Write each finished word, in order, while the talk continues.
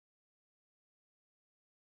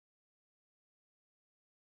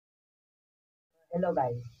Hello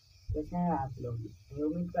guys, कैसे हैं आप लोग। मैं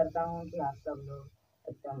उम्मीद करता हूँ कि आप सब लोग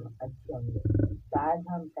एकदम अच्छे होंगे। तो आज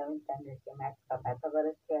हम 7th स्टैंडर्ड के मैथ्स का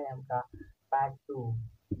पाइथागोरस थ्योरम का पार्ट 2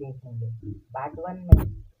 देखेंगे। पार्ट 1 में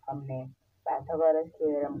हमने पाइथागोरस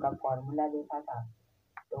थ्योरम का फॉर्मूला देखा था।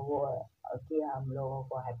 तो वो कि हम लोगों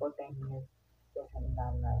को हाइपोटेन्यूज कैसे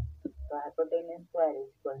निकालना है। तो hypotenuse square is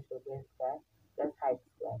equal to base square plus height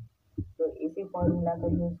square. तो इसी फॉर्मूला को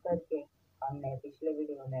यूज करके हमने पिछले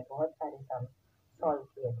वीडियो में बहुत सारे सम सॉल्व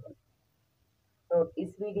किए थे। तो इस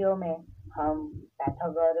वीडियो में हम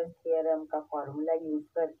पाइथागोरस थ्योरम का फॉर्मूला यूज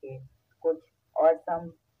करके कुछ और सम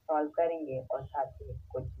सॉल्व करेंगे और साथ ही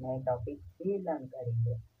कुछ नए टॉपिक भी लर्न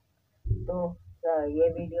करेंगे। तो ये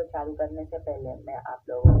वीडियो चालू करने से पहले मैं आप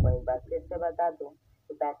लोगों को एक बार फिर से बता दूं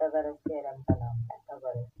कि पाइथागोरस थ्योरम का नाम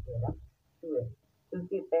पाइथागोरस थ्योरम क्यों है,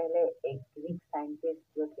 क्योंकि पहले एक ग्रीक साइंटिस्ट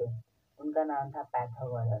जो थे उनका नाम था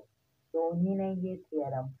पाइथागोरस। तो उन्हीं ने ये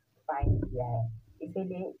थ्योरम फाइंड किया है,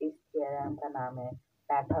 इसीलिए इस थ्योरम का नाम है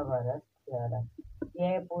पाइथागोरस थ्योरम।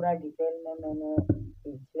 ये पूरा डिटेल में मैंने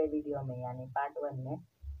पिछले वीडियो में यानी पार्ट 1 में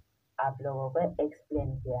आप लोगों को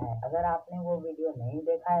एक्सप्लेन किया है। अगर आपने वो वीडियो नहीं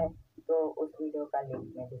देखा है तो उस वीडियो का लिंक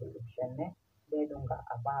मैं डिस्क्रिप्शन में दे दूंगा,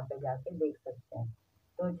 आप वहाँ पे जाके देख सकते हैं।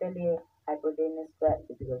 तो चलिए, hypotenuse square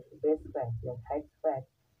equal to base square plus height square,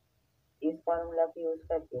 इस फॉर्मूला को यूज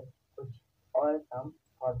करके कुछ और सम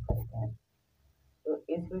सॉल्व करते हैं। तो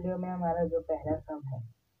इस वीडियो में हमारा जो पहला सम है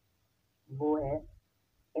वो है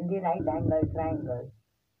in the right angle triangle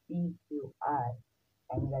PQR,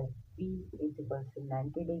 angle P is equal to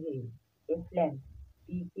 90 degrees. If length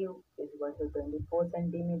PQ is equal to 24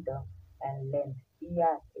 centimeter and length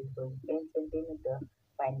PR is equal to 10 centimeter,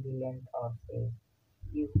 find the length of say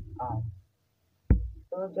QR.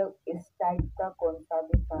 तो जब इस type का कौन सा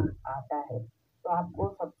भी सम आता है तो आपको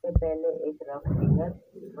सबसे पहले एक रफ फिगर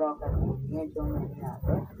ड्रॉ करनी है, जो मैंने यहाँ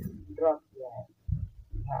पे ड्रॉ किया है।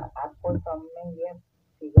 हाँ, आपको सम में ये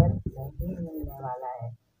फिगर नहीं मिलने वाला है,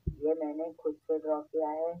 ये मैंने खुद से ड्रॉ किया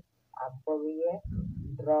है। आपको भी ये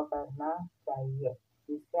ड्रॉ करना चाहिए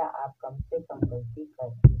जिससे आप कम से कम गलती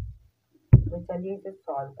करें। तो चलिए इसे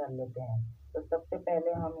सॉल्व कर लेते हैं। तो सबसे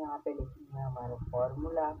पहले हम यहाँ पे लिखेंगे हमारा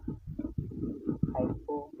फॉर्मूला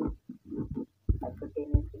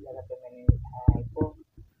हाइपोटेन्यूज की जगह पे मैंने लिखा है हाइपो,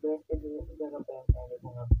 बेस की जगह पे मैं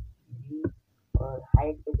लिखूंगा बी और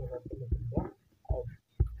हाइट की जगह पे लिखेंगे H.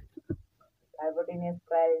 Hypotenuse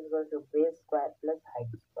square is equal to base square plus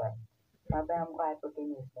height square. यहाँ पे हमको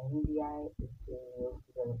हाइपोटेन्यूज नहीं दिया है, इसलिए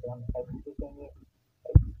उसकी जगह पे हम एक्स लिखेंगे।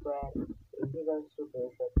 X square is equal to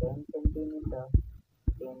base है 10 सेंटीमीटर,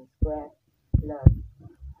 10 स्क्वायर प्लस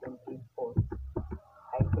 24,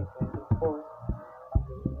 हाइट है 24, हम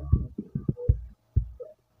लिखेंगे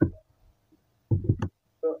 24।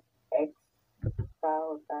 तो एक्स का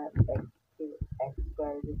होता है x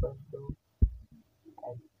square is equal to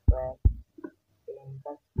x square 10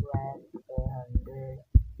 का स्क्वायर 100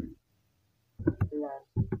 प्लस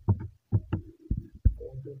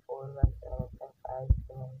 24 का होता है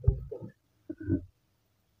 576।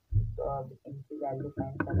 तो अब इनकी वैल्यू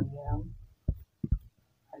फाइंड करेंगे हम।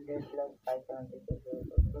 100 प्लस 576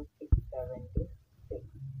 तो 676।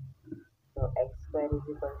 तो x square is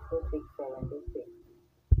equal to 676,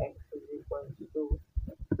 x is equal to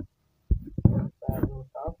square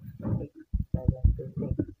root of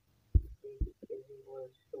 676, is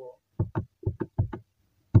equals to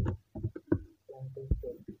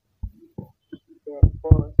 26.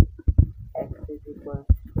 Therefore, x is equals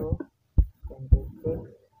to 26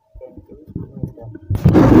 centimeter.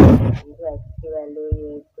 ये जो x की वैल्यू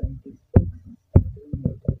है 26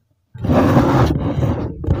 सेंटीमीटर।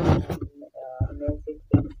 हमने सिर्फ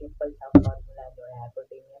एक सिंपल सा फॉर्मूला जो है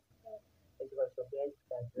hypotenuse is equal to base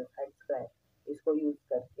square plus height square, इसको यूज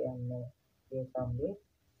करके हमने ये सम भी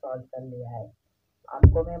सॉल्व कर लिया है।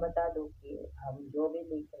 आपको मैं बता दूं कि हम जो भी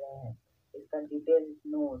लिख रहे हैं इसका डिटेल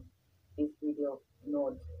नोट्स इस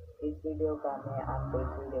वीडियो का मैं आपको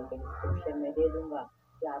इस वीडियो के डिस्क्रिप्शन में दे दूंगा,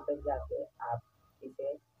 यहाँ पे जाके आप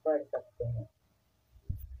इसे पढ़ सकते हैं।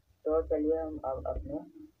 तो चलिए हम अब अपने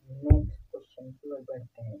नेक्स्ट क्वेश्चन की ओर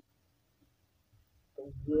बढ़ते हैं। तो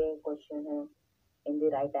ये क्वेश्चन है in the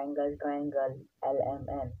right angle triangle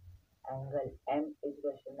LMN, angle M is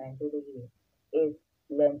equal to 90 degree, if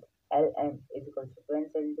length LM is equal to 10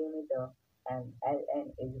 centimeter and LN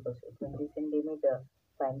is equal to 20 centimeter,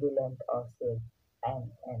 find the length of say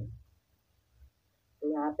NN। तो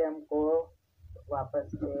यहाँ पे हमको वापस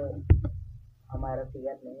से हमारा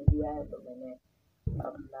figure नहीं दिया है, तो मैंने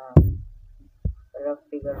अपना रफ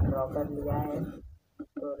फिगर ड्रॉ कर लिया है।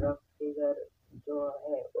 तो रफ फिगर जो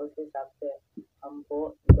है उस हिसाब से हमको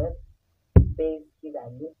इधर बेस की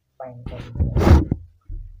वैल्यू फाइंड करनी है।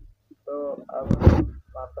 तो अब हम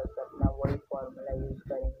वापस अपना वही फॉर्मूला यूज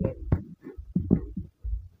करेंगे।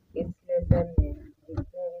 इस लेसन में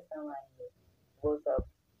जितने भी सम आएंगे वो सब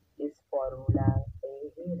इस फॉर्मूला से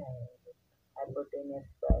ही रहेंगे। Hypotenuse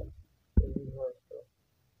square is equal to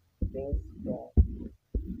base square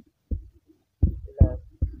plus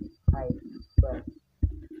height square.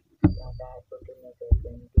 यहाँ पे हाइपोटेन्यूज है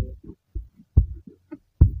 20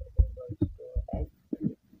 equal to x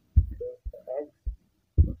base x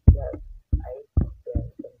plus height 12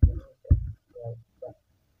 centimetre plus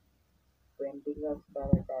 20 का स्क्वायर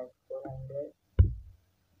होता है 400,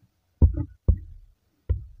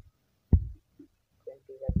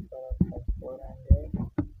 20 का स्क्वायर होता है 400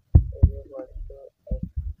 इज इक्वल टू x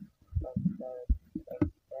का स्क्वायर x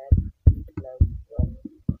स्क्वायर प्लस 1।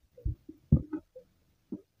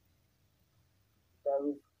 तो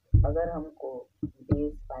अगर हमको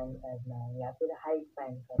बेस फाइंड करना है या फिर हाइट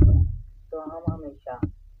फाइंड करना है तो हम हमेशा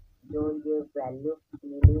जो ये वैल्यू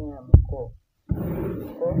मिली है हमको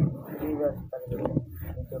इसको रिवर्स कर देते हैं।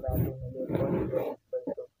 जो वैल्यू मिली है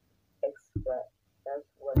एक्स स्क्वायर प्लस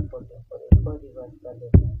 144 इसको रिवर्स कर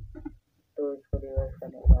देते हैं। तो इसको रिवर्स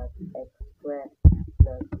करने के बाद x square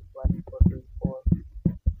plus 144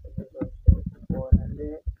 equal to 400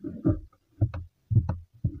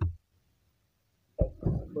 x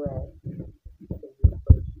square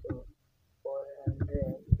equal to 400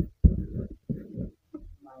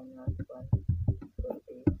 minus 144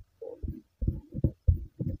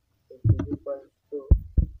 is equal to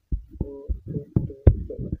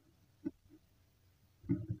 256.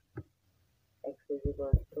 X is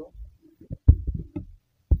equal to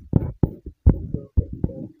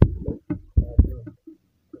 256 value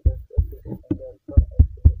because x is equal to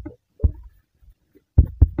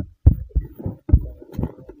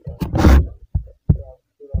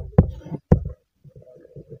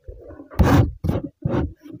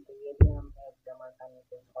तो ये भी हमने एकदम आसानी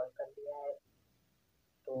से सॉल्व कर लिया है।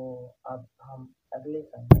 तो अब हम अगले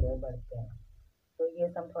सम पे बढ़ते हैं। तो ये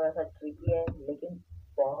सम थोड़ा सा ट्रिकी है लेकिन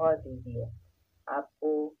बहुत इजी है। आपको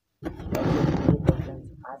क्वेश्चन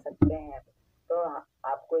आ सकते हैं तो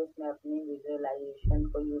आपको इसमें अपनी विजुअलाइजेशन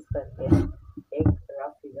को यूज करके एक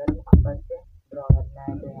रफ फिगर यहाँ पर से ड्रॉ करना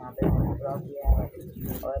है। तो यहाँ पे मैंने ड्रॉ किया है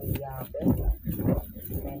और यहाँ पे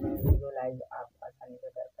मैंने विजुअलाइज आप आसानी से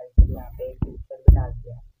कर सकते हैं। यहाँ पे एक पिक्चर भी डाल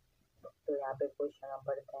दिया है। तो यहाँ पे क्वेश्चन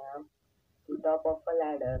पढ़ते हैं हम। The top of a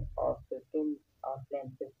ladder of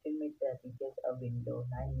length 15 meter reaches a window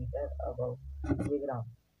 9 meter above the ground.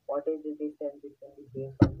 What is the distance between the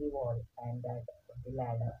base of the wall and that of the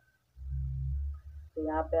ladder? तो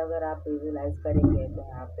यहाँ पे अगर आप visualise करेंगे तो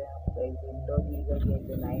यहाँ पे आपको एक विंडो दी गई है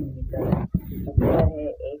जो 9 मीटर ऊपर है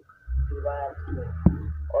एक दीवार से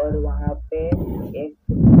और वहाँ पे एक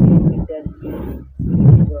 15 मीटर की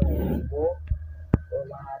सीढ़ी जो है वो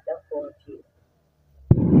वहाँ तक पहुँची है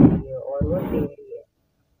और वो टेढ़ी है।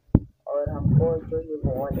 और हमको जो ये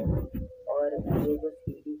वॉल है और ये जो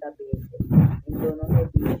सीढ़ी का बेस है इन दोनों के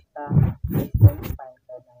बीच का डिस्टेंस फाइंड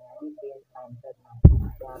करना है यानी बेस फाइंड करना है।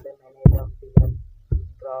 यहाँ पे मैंने जो फिगर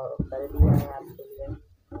ड्रॉ कर दिया है आपके लिए,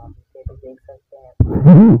 आप इसे भी देख सकते हैं।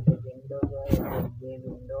 विंडो जो है ये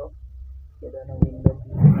विंडो, ये दोनों विंडो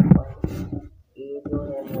और ए जो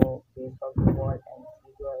है वो base of the wall and सी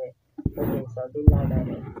जो है वो बेस ऑफ द लैडर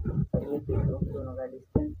है और ये दोनों का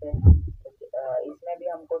डिस्टेंस है। इसमें भी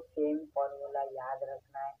हमको सेम फॉर्मूला याद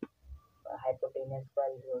रखना है, hypotenuse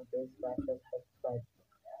square is equal to square plus height square.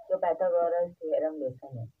 जो पाइथागोरस थ्योरम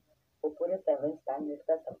लेसन है वो पूरे 7th स्टैंडर्ड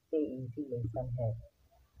का सबसे इजी लेसन है।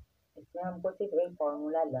 इसमें हमको सिर्फ एक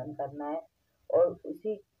फॉर्मूला लर्न करना है और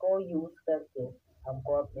उसी को यूज करके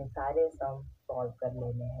हमको अपने सारे सम सॉल्व कर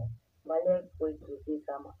लेने हैं। भले कोई ट्रिकी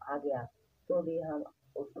सम आ गया तो भी हम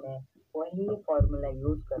उसमें वही फॉर्मूला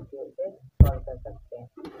यूज करके उसे सॉल्व कर सकते हैं।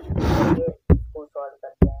 तो ये इसको सॉल्व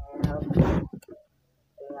करते हैं हम।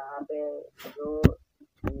 तो यहाँ पे जो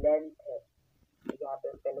लेंथ है यहाँ पे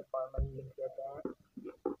पहले फॉर्मूला लिख देते हैं।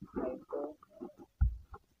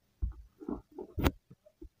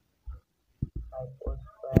 हाइपो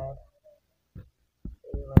स्क्वायर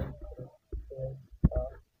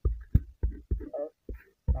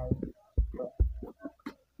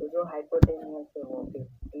तो जो हाइपोटेन्यूज है वो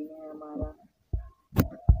 15 है हमारा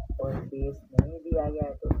और बेस नहीं दिया गया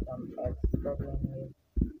है तो हम एक्स कर लेंगे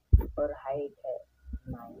और हाइट है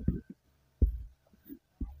 9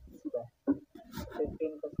 स्क्वायर।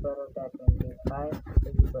 15 का स्क्वायर होता है 25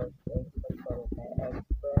 एक्स का स्क्वायर होता है एक्स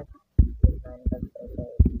स्क्वायर 9 का स्क्वायर होता है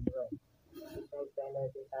 81। इसमें पहले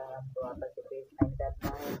देखा हमको वापस से बेस फाइंड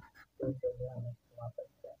करना है तो चलिए हम इसको वापस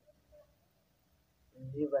से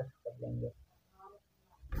रिवर्स कर लेंगे।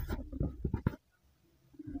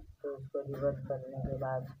 तो इसको रिवर्स करने के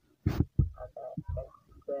बाद आता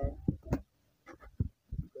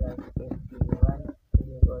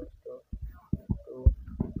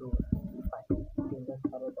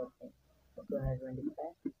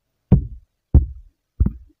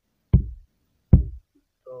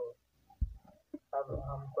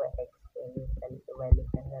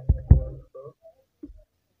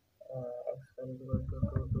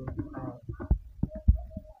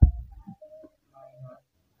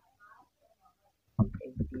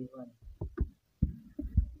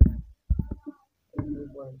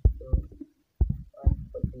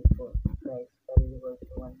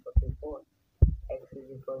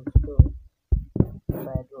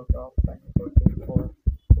root of 144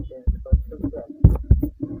 which is equal to 12.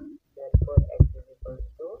 Therefore x is equal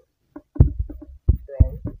to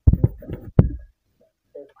 12 Newton.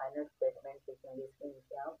 तो फाइनल स्टेटमेंट लिखेंगे इसके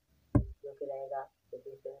नीचे हम, जो कि रहेगा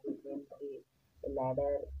between the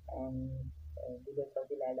ladder and the base of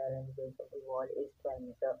the ladder and the base of the wall is 12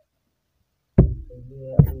 meter. तो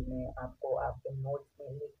ये अभी मैं आपको आपके नोट्स में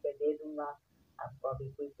लिख के दे दूंगा, आपको अभी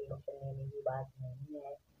कोई टेंशन लेने की बात नहीं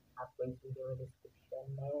है, आपको इस वीडियो डिस्क्रिप्शन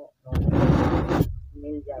में नोट्स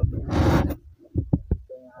मिल जाएगी।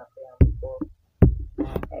 तो यहाँ पे हमको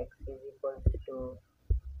x is equal to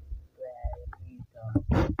 12 meter,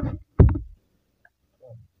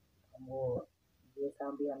 वो ये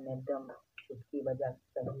सब भी हमने एकदम चुटकी बजा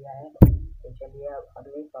कर दिया है। तो चलिए अब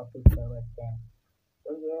अगले टॉपिक पर बढ़ते हैं। तो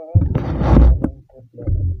ये है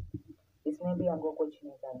ट्रिपलेट, इसमें भी हमको कुछ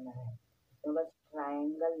नहीं करना है, इसमें बस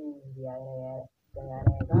ट्रायंगल नहीं दिया गया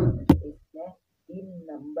रहेगा, इसमें 3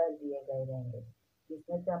 नंबर दिए गए रहेंगे,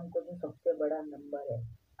 जिसमें से हमको जो सबसे बड़ा नंबर है,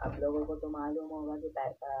 आप लोगों को तो मालूम होगा कि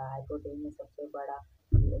हाइपोटेन्यूज सबसे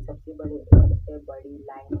बड़ी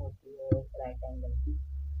लाइन होती है राइट एंगल की।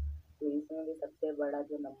 तो इसमें भी सबसे बड़ा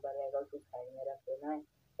जो नंबर रहेगा उसको साइड में रख देना है,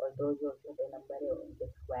 और दो जो छोटे नंबर है उनके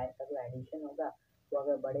स्क्वायर का जो एडिशन होगा वो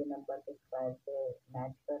अगर बड़े नंबर के स्क्वायर से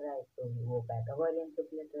मैच कर रहा है तो वो पाइथागोरियन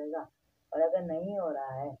ट्रिपलेट रहेगा, और अगर नहीं हो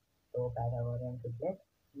रहा है तो पाइथागोरियन ट्रिपलेट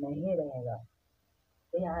नहीं रहेगा।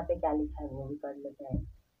 तो यहाँ पे क्या लिखा है वो भी पढ़ लेते हैं।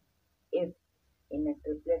 If in a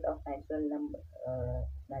triplet of natural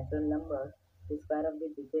numbers, the square of the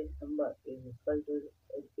biggest number is equal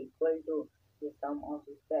to the sum of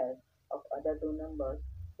the squares of other two numbers,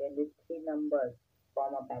 then the three numbers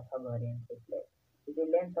form a Pythagorean triplet. If the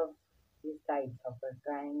length of the sides of a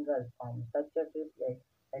triangle form such a triplet,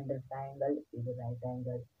 then the triangle is a right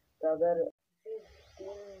angle. तो अगर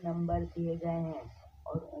 3 number दिए गए हैं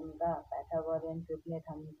और उनका Pythagorean triplet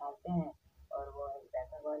हम निकालते हैं और वो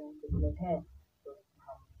पाइथागोरियन ट्रिपलेट है, तो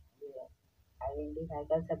हम ये आइडेंटिफाई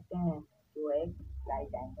कर सकते हैं कि वो एक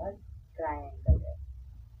राइट एंगल ट्रायंगल है।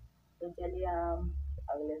 तो चलिए हम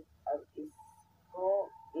अगले अब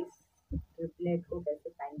इस ट्रिपलेट को कैसे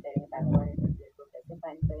फाइंड करेंगे, पाइथागोरियन ट्रिपलेट को कैसे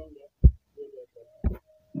फाइंड करेंगे ये देख लेते हैं।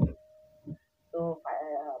 तो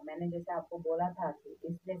मैंने जैसे आपको बोला था कि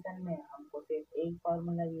इस लेसन में हमको सिर्फ एक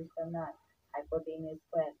फॉर्मूला यूज करना है, hypotenuse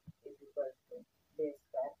square is equal to base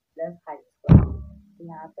square plus height square. तो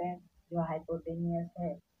यहाँ पे जो हाइपोटेन्यूज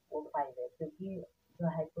है वो 5 है, क्योंकि जो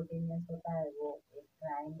हाइपोटेन्यूज होता है वो एक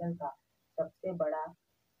ट्रायंगल का सबसे बड़ा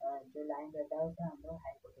जो लाइन रहता है उसे हम लोग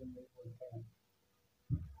हाइपोटेन्यूज बोलते हैं।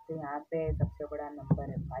 तो यहाँ पे सबसे बड़ा नंबर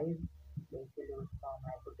है 5, तो इसलिए उसको हम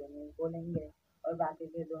हाइपोटेन्यूज बोलेंगे, और बाकी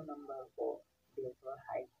के दो नंबर को बेस और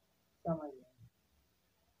हाइट समझ लेंगे।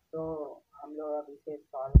 तो हम लोग अब इसे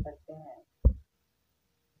सॉल्व करते हैं।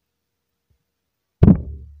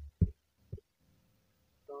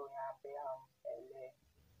 तो यहाँ पे हम पहले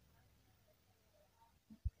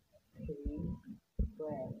 3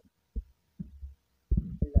 square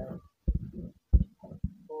plus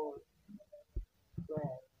 4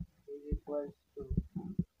 square is equal to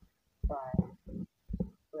 5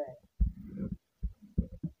 square.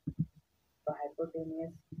 तो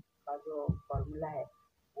हाइपोटेन्यूज का जो फॉर्मूला है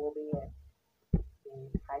वो भी है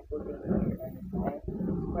hypotenuse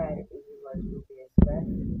square is equal to base square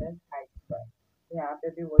plus height square. तो यहाँ पे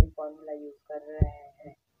भी वही फॉर्मूला यूज कर रहे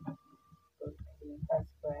हैं। तो 3 का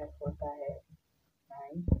स्क्वायर होता है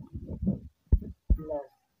 9 प्लस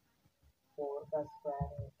 4 का स्क्वायर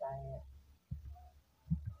होता है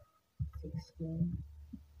 16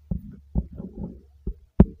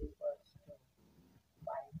 इज इक्वल टू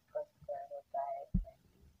 5 का स्क्वायर होता है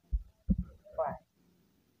 25।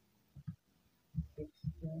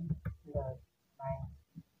 16 प्लस 9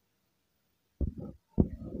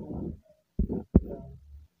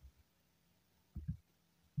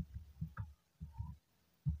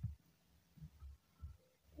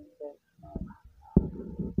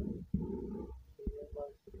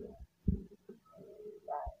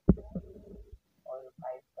 और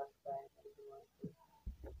 5 का स्क्वायर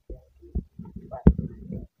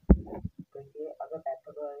तो ये अगर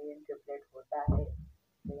पाइथागोरियन ट्रिपलेट होता है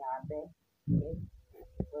तो यहाँ पे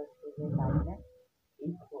साथ में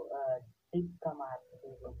टिक का मार्क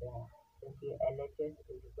दे देते हैं, क्योंकि LHS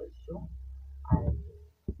is equal to RHS।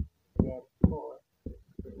 Therefore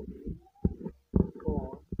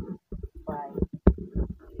 4 5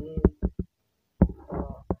 is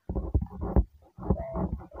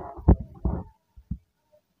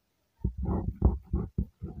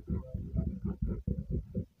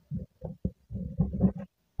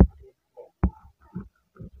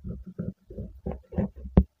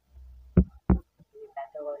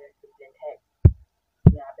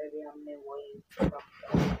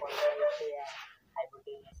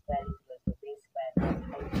hypotenuse square equal to base square plus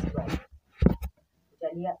height square.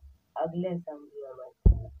 चलिए अगले सम की ओर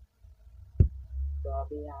बढ़ते हैं। तो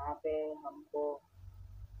अभी यहाँ पे हमको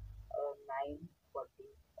 9,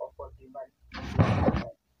 40 और 41,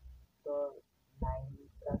 तो 9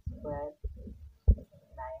 का स्क्वायर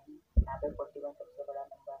 9, यहाँ पे 41 सबसे बड़ा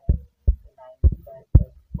नंबर है, 9 square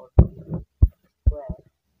plus 40 square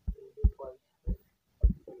is equal to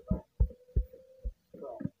 41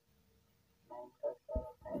 square. 9 का स्क्वायर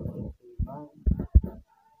होता है 81,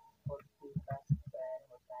 40 का स्क्वायर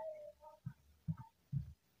होता है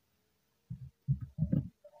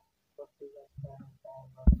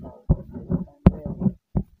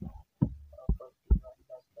 1600 और 41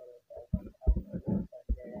 का स्क्वायर होता है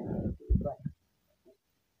 1681।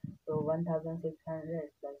 तो 1600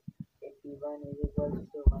 प्लस 81 इज इक्वल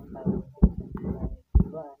टू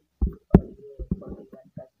 1681 और ये 41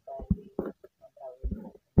 का स्क्वायर भी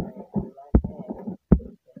 1681 है।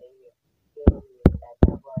 चलिए ये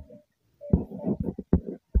पाइथागोरस थ्योरम है।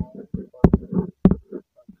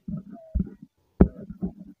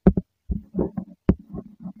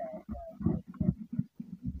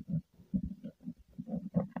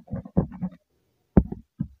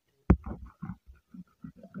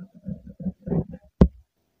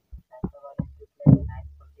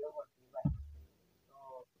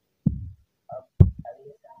 अब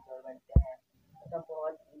अगले सम पर बढ़ते हैं। तो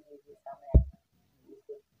बहुत इजी सम है,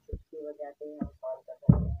 जिसे चुटकी बजाते ही हम सॉल्व कर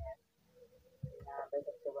सकते हैं। यहाँ पे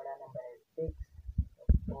सबसे बड़ा नंबर है 6,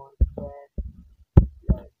 4 square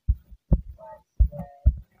plus 5 square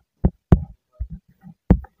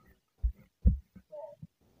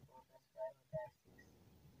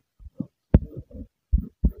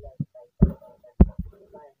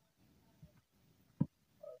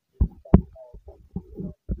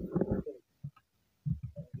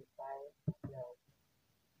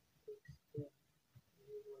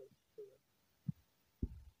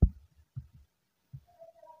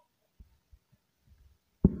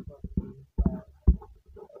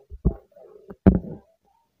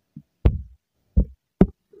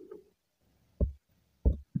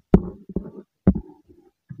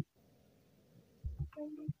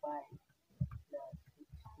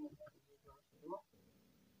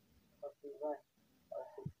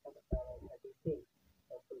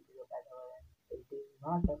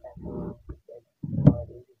not a Pythagoras method or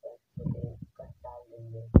is equal to cut डाल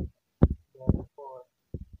देंगे। Therefore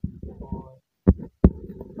 4,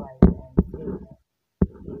 5 and 6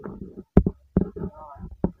 is not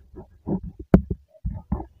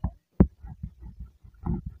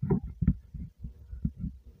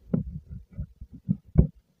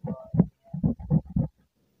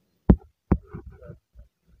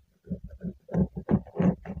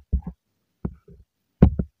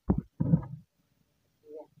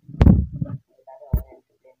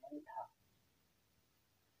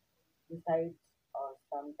the sides of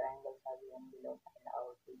some triangles are given below. Find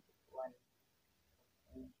out which one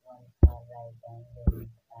are right angle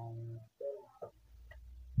triangles.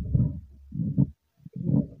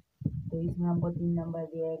 तो इसमें हमको 3 number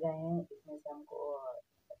दिए गए हैं, इसमें से हमको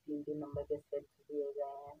 3 नंबर के सेट दिए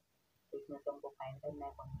गए हैं। तो इसमें से हमको फाइंड करना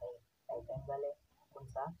है कौन सा राइट एंगल है, कौन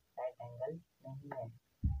सा राइट एंगल नहीं है।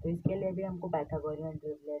 तो इसके लिए भी हमको पाइथागोरियन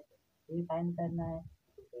ट्रिपलेट भी फाइंड करना है।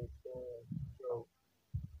 तो इसके जो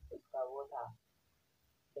इसका वो था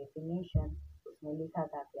डेफिनेशन, उसमें लिखा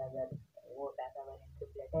था कि अगर वो पाइथागोरियन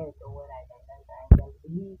ट्रिपलेट है तो वो राइट एंगल ट्रायंगल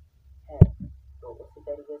भी है। तो उसी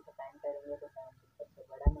तरीके से फाइंड करेंगे। तो सबसे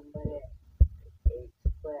बड़ा नंबर है 8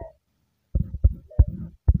 square plus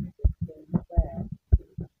 16 square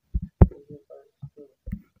is equal to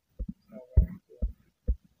 17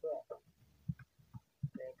 square.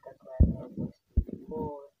 8 का स्क्वायर है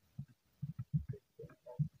 64, 16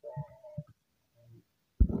 का स्क्वायर है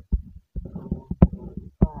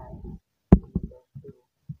 5 इक्वल टू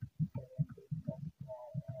 17 का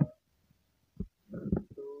स्क्वायर है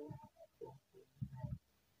 229।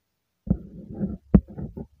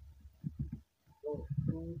 So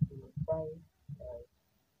 225 plus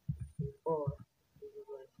 64 is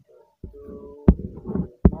equal to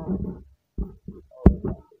 229 और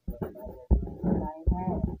 9 है,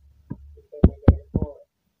 इसे therefore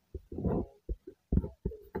 16 and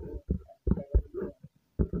 17 is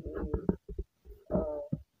a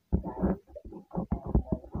right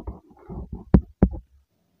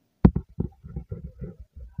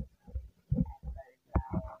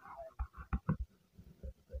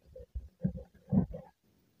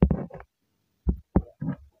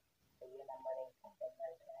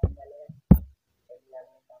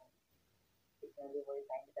इसमें भी वही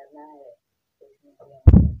फाइंड करना है। तो इसमें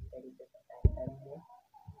तरीके से टाइप करेंगे।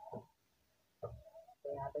 तो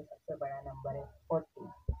यहाँ पे सबसे बड़ा नंबर है 40,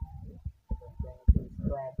 तो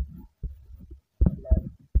square plus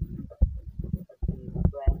 40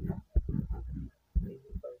 square is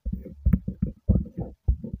equal to 40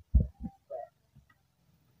 square,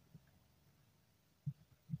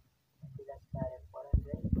 इसका स्क्वायर है 400,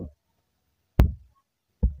 400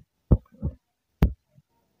 प्लस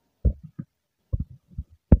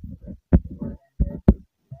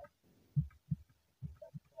इसका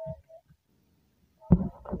स्क्वायर है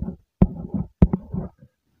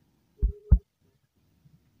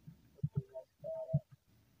 50 का स्क्वायर है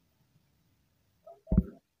 1000,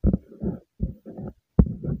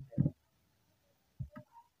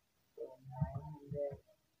 तो 900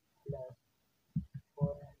 plus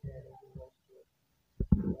 400 is equals to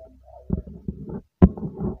 1000,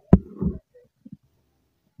 900,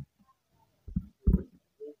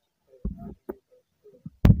 which is not equals to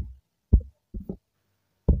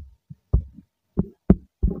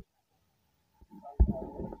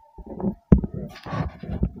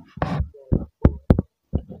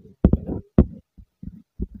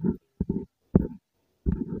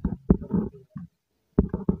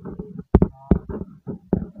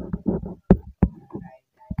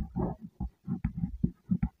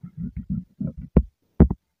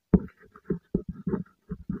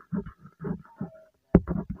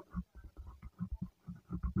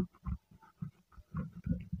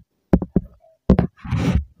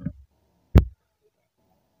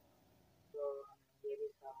तो ये भी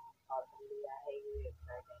सम फॉर्मूला लिया है, ये एक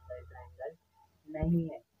राइट एंगल ट्रायंगल नहीं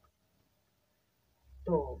है।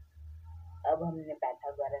 तो अब हमने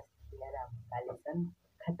पाइथागोरस थ्योरम का लेसन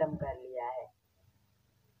खत्म कर लिया है।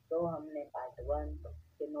 तो हमने पार्ट 1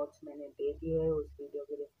 के नोट्स मैंने दे दिए है उस वीडियो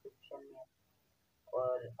के डिस्क्रिप्शन में,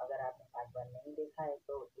 और अगर आपने पार्ट 1 नहीं देखा है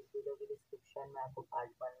तो इस वीडियो के डिस्क्रिप्शन में आपको पार्ट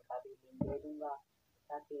 1 का भी लिंक दे दूंगा,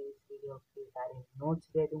 साथ ही इस वीडियो के सारे नोट्स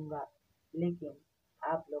दे दूंगा। लेकिन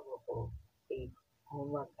आप लोगों को एक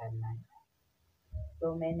होमवर्क करना है।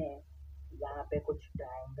 तो मैंने यहाँ पे कुछ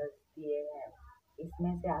ट्रायंगल्स दिए हैं,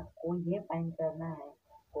 इसमें से आपको ये फाइंड करना है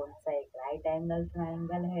कौन सा एक राइट एंगल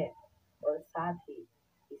ट्रायंगल है, और साथ ही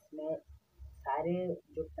इसमें सारे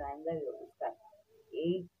जो ट्रायंगल है उसका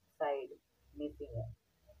एक साइड मिसिंग है।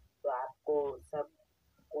 तो आपको सब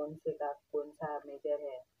कौन से का कौन सा मेजर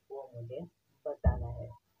है वो मुझे बताना है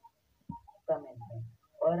कमेंट में।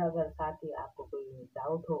 और अगर साथ ही आपको कोई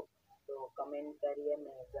डाउट हो तो कमेंट करिए,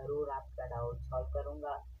 मैं ज़रूर आपका डाउट सॉल्व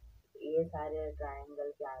करूँगा। ये सारे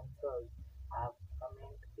ट्रायंगल के आंसर आप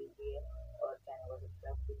कमेंट कीजिए।